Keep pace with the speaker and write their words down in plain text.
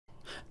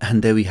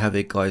And there we have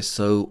it, guys.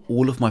 So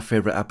all of my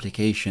favorite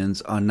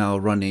applications are now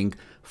running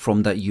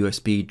from that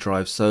USB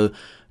drive. So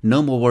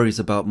no more worries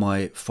about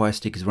my Fire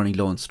Stick is running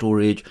low on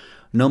storage.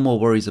 No more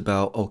worries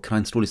about, oh, can I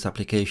install this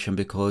application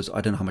because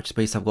I don't know how much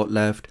space I've got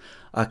left.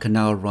 I can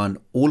now run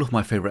all of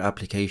my favorite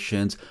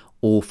applications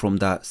all from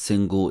that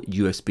single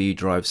USB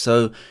drive.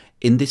 So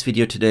in this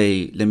video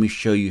today, let me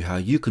show you how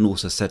you can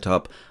also set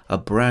up a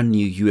brand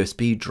new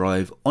USB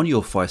drive on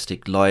your Fire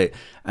Stick Lite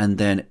and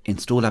then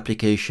install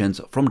applications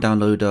from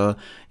Downloader,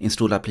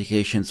 install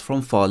applications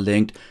from File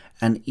Linked,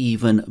 and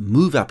even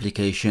move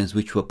applications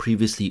which were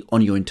previously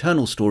on your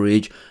internal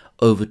storage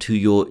over to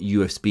your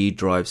USB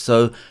drive.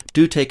 So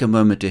do take a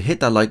moment to hit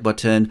that like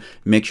button,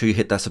 make sure you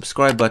hit that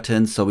subscribe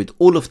button. So with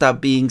all of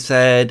that being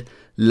said,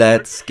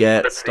 let's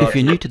get started. If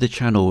you're new to the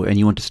channel and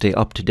you want to stay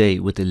up to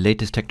date with the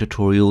latest tech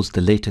tutorials,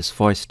 the latest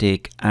Fire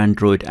Stick,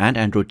 Android and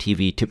Android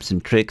TV tips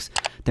and tricks,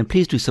 then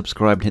please do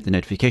subscribe and hit the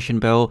notification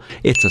bell.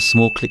 It's a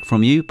small click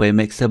from you, but it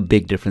makes a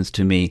big difference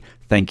to me.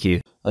 Thank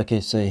you.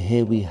 Okay, so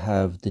here we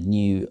have the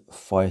new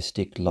Fire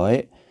Stick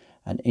Lite,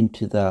 and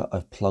into that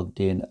I've plugged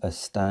in a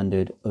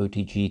standard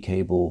OTG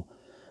cable.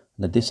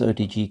 Now this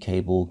OTG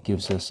cable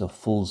gives us a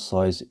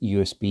full-size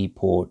USB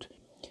port,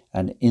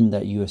 and in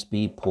that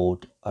USB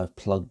port I've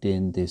plugged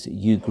in this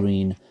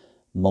Ugreen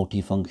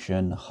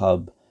multifunction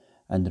hub.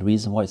 And the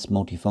reason why it's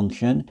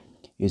multifunction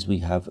is we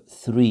have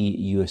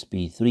 3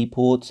 USB 3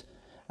 ports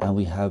and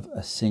we have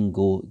a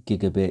single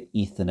gigabit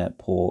Ethernet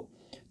port.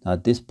 Now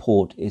this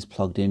port is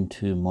plugged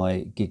into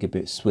my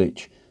gigabit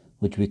switch,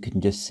 which we can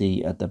just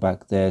see at the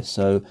back there.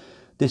 So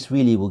this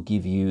really will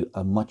give you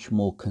a much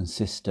more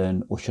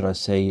consistent, or should I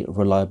say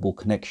reliable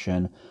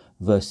connection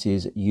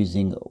versus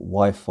using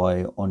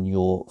Wi-Fi on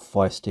your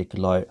Fire Stick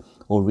Lite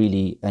or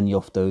really any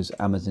of those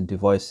Amazon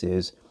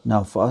devices.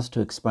 Now for us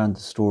to expand the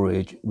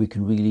storage, we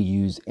can really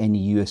use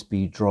any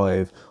USB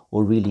drive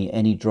or really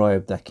any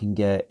drive that can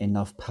get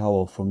enough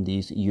power from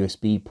these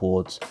USB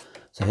ports.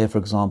 So here, for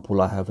example,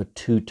 I have a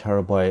 2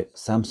 terabyte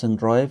Samsung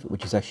drive,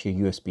 which is actually a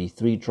USB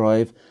 3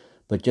 drive.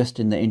 But just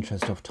in the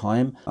interest of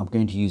time, I'm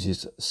going to use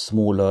this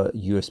smaller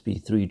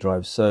USB 3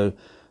 drive. So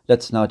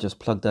let's now just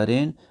plug that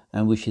in,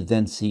 and we should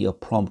then see a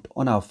prompt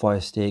on our Fire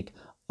Stick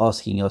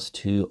asking us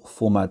to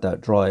format that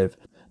drive.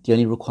 The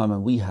only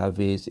requirement we have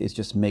is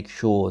just make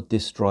sure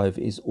this drive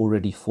is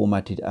already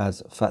formatted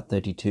as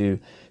FAT32.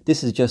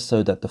 This is just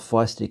so that the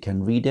Fire Stick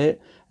can read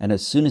it, and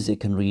as soon as it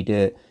can read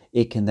it,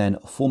 it can then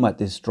format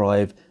this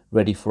drive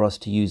ready for us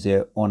to use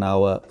it on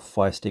our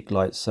Fire Stick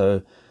Lite.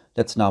 So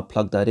let's now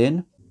plug that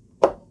in.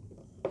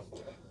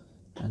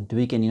 And do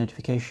we get any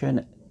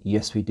notification?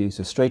 Yes, we do.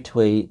 So straight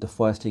away, the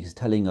Fire Stick is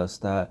telling us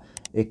that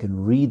it can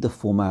read the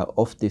format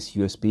of this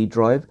USB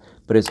drive,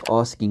 but it's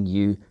asking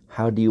you,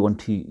 how do you want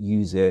to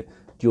use it?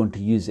 Do you want to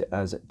use it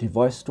as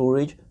device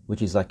storage,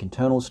 which is like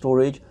internal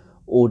storage,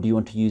 or do you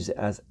want to use it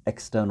as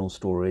external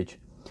storage?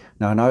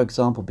 Now in our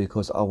example,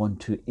 because I want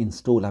to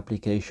install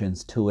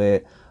applications to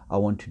it, I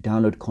want to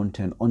download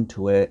content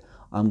onto it,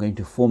 I'm going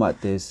to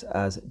format this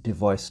as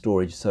device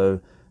storage.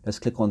 So let's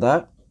click on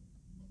that.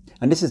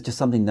 And this is just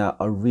something that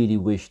I really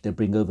wish they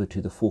bring over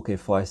to the 4K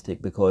Fire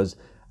Stick, because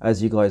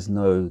as you guys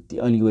know, the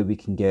only way we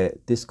can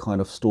get this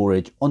kind of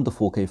storage on the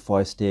 4K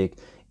Fire Stick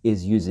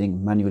is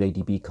using manual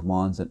ADB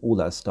commands and all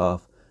that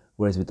stuff.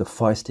 Whereas with the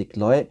Fire Stick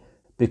Lite,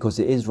 because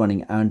it is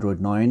running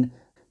Android 9,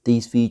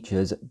 these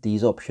features,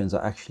 these options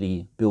are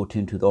actually built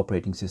into the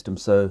operating system.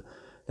 So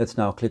let's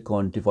now click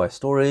on device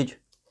storage.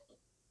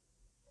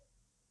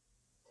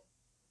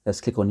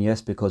 Let's click on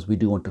yes, because we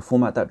do want to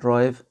format that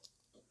drive.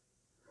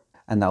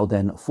 And that will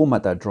then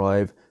format that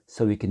drive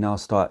so we can now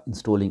start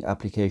installing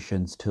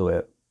applications to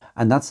it.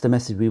 And that's the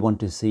message we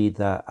want to see,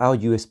 that our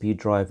USB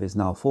drive is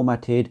now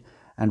formatted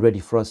and ready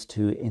for us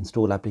to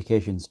install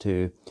applications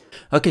to.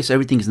 Okay, so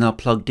everything is now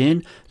plugged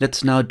in.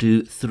 Let's now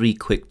do 3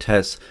 quick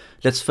tests.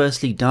 Let's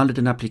firstly download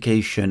an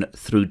application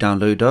through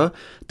Downloader,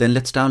 then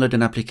let's download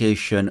an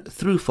application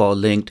through File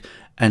Linked,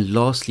 and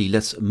lastly,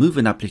 let's move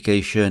an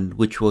application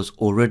which was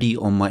already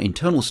on my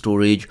internal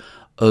storage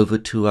over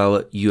to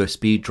our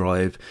USB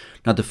drive.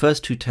 Now the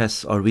first 2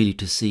 tests are really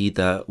to see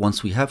that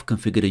once we have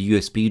configured a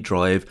USB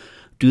drive,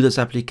 do those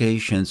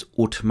applications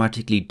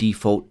automatically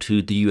default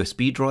to the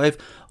USB drive,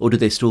 or do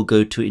they still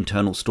go to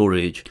internal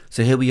storage?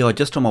 So here we are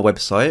just on my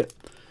website.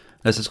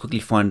 Let's just quickly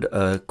find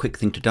a quick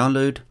thing to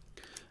download,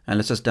 and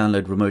let's just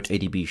download Remote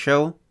ADB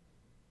Shell.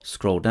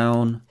 Scroll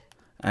down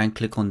and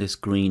click on this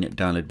green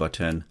download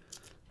button,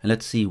 and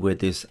let's see where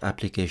this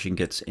application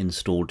gets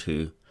installed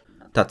to.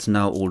 That's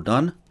now all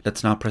done.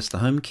 Let's now press the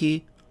home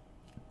key.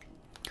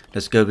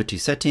 Let's go over to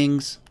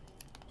settings,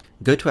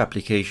 go to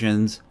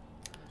applications,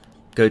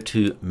 go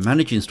to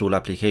manage install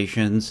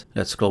applications.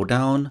 Let's scroll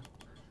down.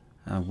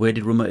 Where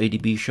did Remote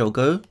ADB Shell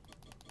go?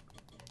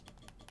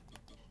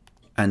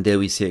 And there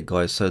we see it,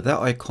 guys. So that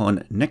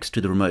icon next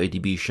to the Remote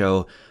ADB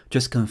Shell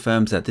just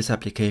confirms that this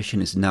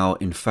application is now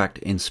in fact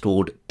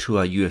installed to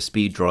our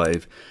USB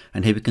drive.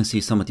 And here we can see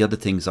some of the other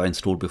things I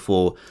installed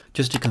before,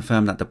 just to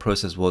confirm that the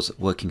process was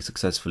working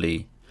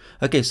successfully.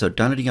 Okay, so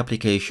downloading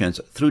applications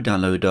through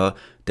Downloader,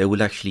 they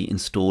will actually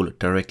install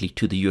directly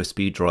to the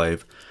USB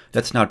drive.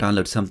 Let's now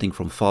download something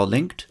from File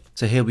Linked.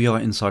 So here we are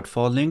inside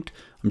File Linked.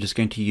 I'm just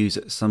going to use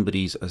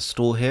somebody's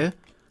store here.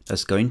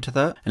 Let's go into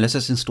that and let's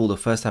just install the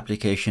first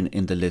application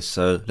in the list.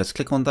 So let's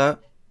click on that.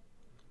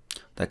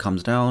 That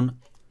comes down.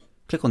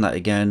 Click on that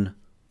again.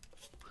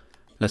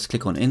 Let's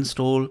click on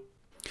install.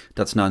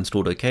 That's now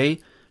installed.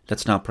 Okay.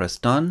 Let's now press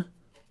done.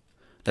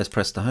 Let's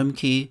press the home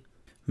key,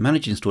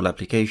 manage install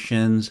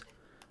applications,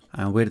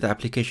 and where did the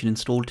application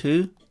install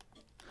to?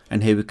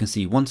 And here we can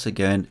see once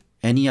again,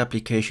 any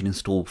application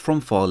installed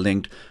from File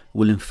Linked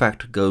will in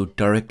fact go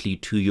directly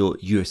to your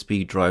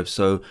USB drive.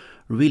 So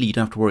really you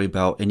don't have to worry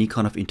about any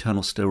kind of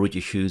internal storage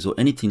issues or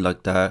anything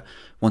like that.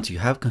 Once you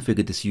have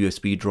configured this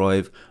USB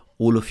drive,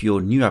 all of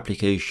your new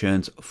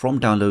applications from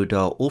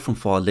Downloader or from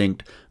File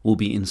Linked will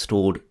be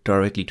installed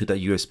directly to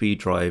that USB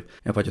drive.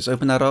 If I just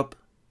open that up,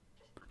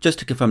 just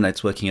to confirm that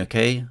it's working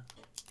okay,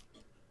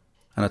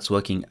 and it's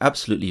working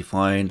absolutely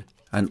fine,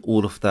 and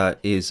all of that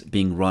is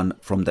being run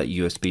from that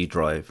USB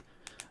drive.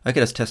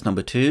 Okay, that's test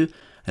number 2,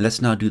 and let's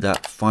now do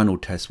that final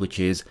test, which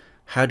is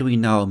how do we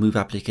now move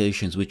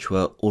applications which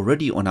were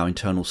already on our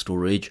internal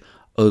storage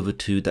over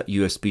to that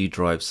USB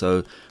drive.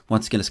 So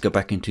once again, let's go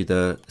back into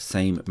the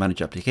same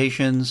manage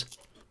applications.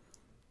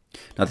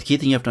 Now the key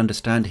thing you have to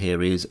understand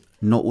here is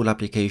not all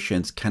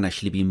applications can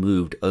actually be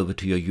moved over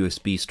to your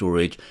USB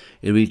storage.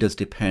 It really does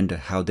depend on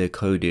how they're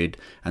coded,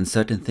 and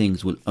certain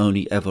things will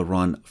only ever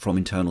run from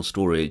internal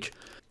storage.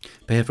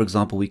 But here for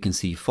example we can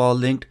see File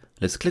Linked.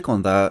 Let's click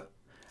on that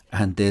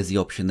and there's the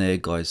option there,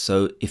 guys.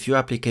 So if your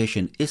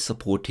application is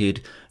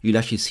supported, you'll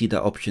actually see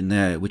that option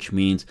there, which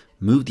means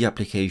move the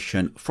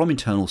application from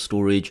internal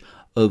storage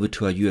over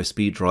to our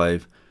USB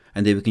drive.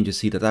 And there we can just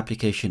see that the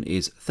application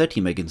is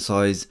 30 meg in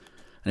size.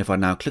 And if I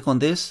now click on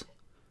this,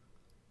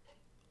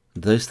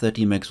 those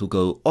 30 megs will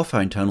go off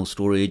our internal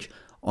storage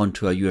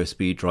onto our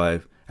USB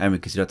drive. And we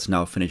can see that's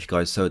now finished,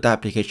 guys. So that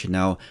application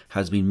now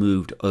has been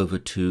moved over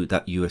to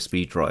that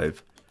USB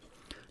drive.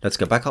 Let's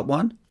go back up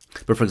one.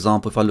 But for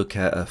example, if I look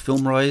at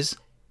FilmRise,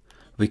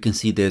 we can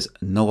see there's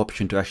no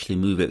option to actually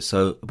move it.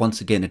 So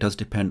once again, it does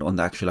depend on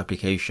the actual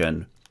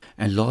application.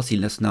 And lastly,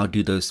 let's now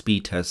do those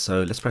speed tests.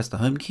 So let's press the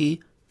home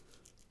key.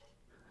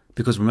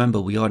 Because remember,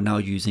 we are now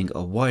using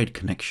a wired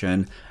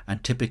connection,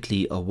 and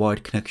typically a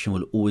wired connection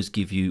will always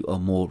give you a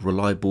more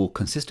reliable,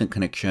 consistent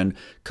connection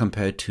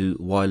compared to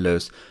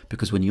wireless.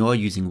 Because when you are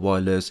using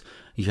wireless,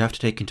 you have to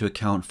take into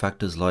account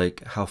factors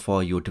like how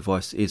far your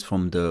device is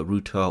from the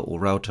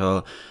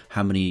router,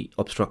 how many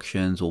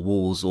obstructions or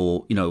walls,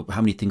 or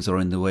how many things are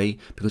in the way,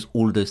 because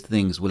all of those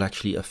things will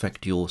actually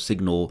affect your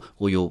signal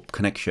or your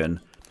connection.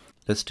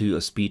 Let's do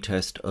a speed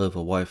test over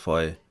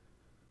Wi-Fi.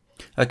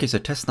 Okay, so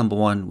test number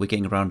 1, we're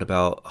getting around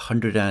about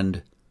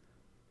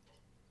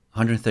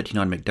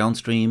 139 meg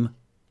downstream.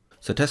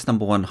 So test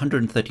number 1,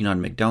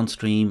 139 meg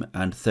downstream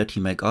and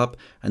 30 meg up.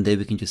 And there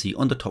we can just see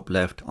on the top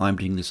left, I'm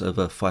doing this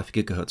over 5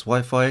 gigahertz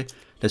Wi-Fi.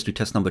 Let's do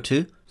test number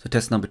 2. So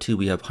test number 2,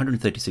 we have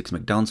 136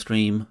 meg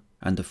downstream,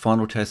 and the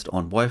final test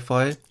on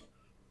Wi-Fi.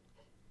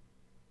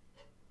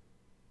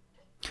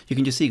 You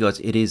can just see, guys,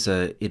 it is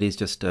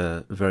just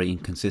very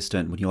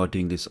inconsistent when you are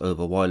doing this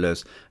over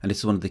wireless. And this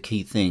is one of the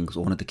key things,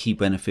 or one of the key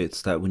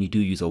benefits, that when you do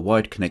use a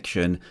wired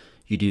connection,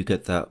 you do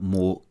get that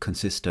more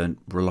consistent,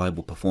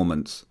 reliable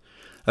performance.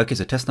 Okay,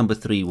 so test number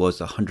 3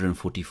 was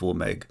 144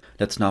 meg.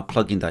 Let's now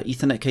plug in that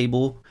Ethernet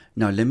cable.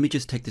 Now let me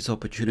just take this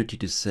opportunity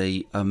to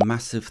say a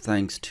massive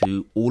thanks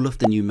to all of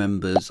the new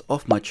members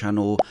of my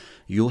channel.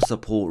 Your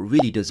support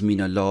really does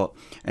mean a lot,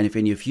 and if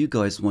any of you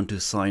guys want to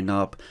sign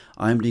up,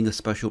 I'm doing a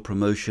special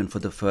promotion for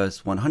the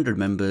first 100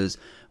 members,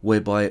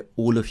 whereby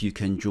all of you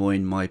can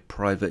join my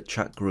private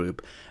chat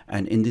group.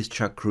 And in this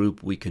chat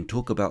group, we can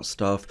talk about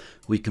stuff,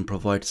 we can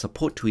provide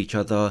support to each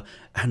other,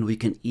 and we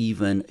can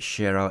even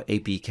share our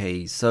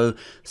APKs. So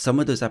some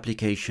of those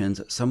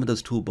applications, some of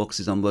those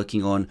toolboxes I'm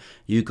working on,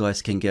 you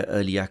guys can get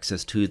early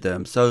access to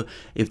them. So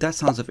if that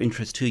sounds of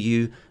interest to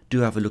you, do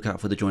have a look out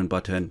for the join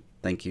button.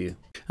 Thank you.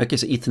 Okay,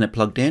 so Ethernet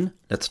plugged in.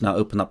 Let's now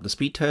open up the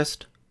speed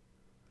test.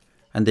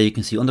 And there you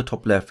can see on the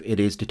top left, it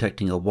is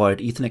detecting a wired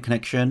Ethernet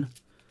connection.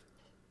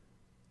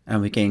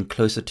 And we're getting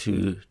closer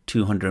to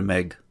 200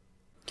 meg.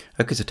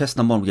 Okay, so test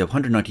number 1, we have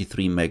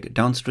 193 meg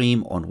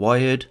downstream on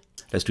wired.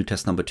 Let's do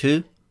test number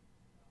 2.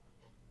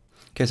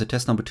 Okay, so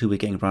test number 2, we're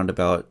getting around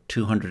about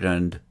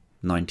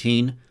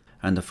 219.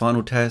 And the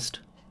final test,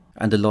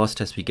 and the last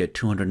test, we get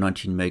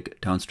 219 meg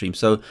downstream.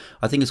 So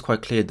I think it's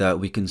quite clear that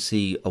we can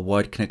see a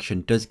wired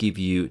connection does give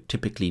you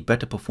typically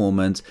better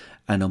performance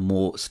and a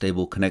more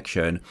stable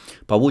connection.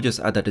 But we'll just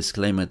add that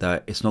disclaimer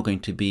that it's not going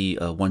to be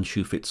a one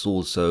shoe fits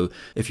all. So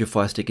if your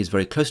Fire Stick is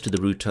very close to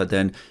the router,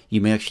 then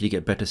you may actually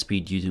get better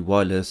speed using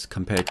wireless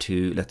compared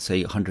to, let's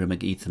say, 100 meg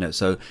Ethernet.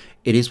 So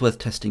it is worth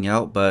testing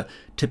out, but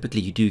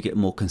typically you do get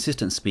more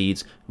consistent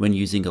speeds when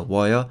using a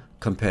wire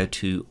compared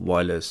to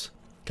wireless.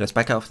 Okay, let's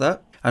back out of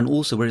that. And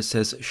also where it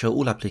says show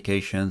all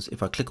applications,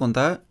 if I click on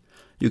that,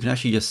 you can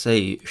actually just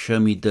say show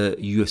me the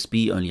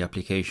USB only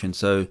application.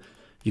 So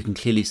you can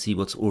clearly see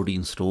what's already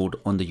installed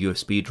on the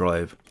USB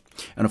drive.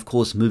 And of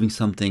course, moving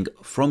something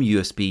from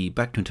USB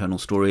back to internal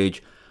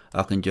storage,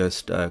 I can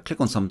just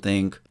click on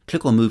something,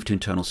 click on move to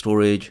internal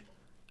storage,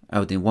 and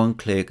within one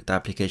click, the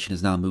application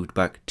is now moved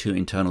back to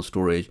internal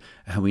storage.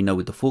 And we know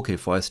with the 4K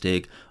Fire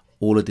Stick,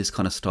 all of this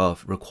kind of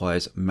stuff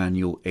requires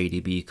manual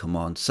ADB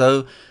commands.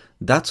 So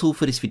that's all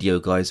for this video,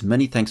 guys.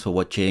 Many thanks for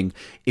watching.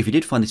 If you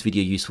did find this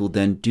video useful,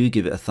 then do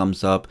give it a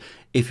thumbs up.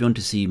 If you want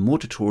to see more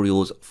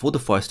tutorials for the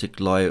Firestick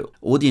Lite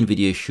or the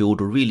Nvidia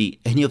Shield or really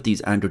any of these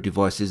Android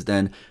devices,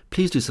 then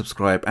please do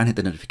subscribe and hit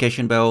the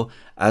notification bell.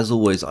 As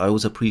always, I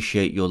always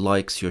appreciate your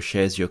likes, your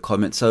shares, your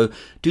comments. So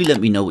do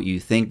let me know what you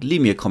think.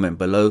 Leave me a comment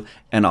below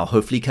and I'll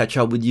hopefully catch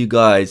up with you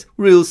guys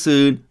real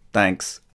soon. Thanks.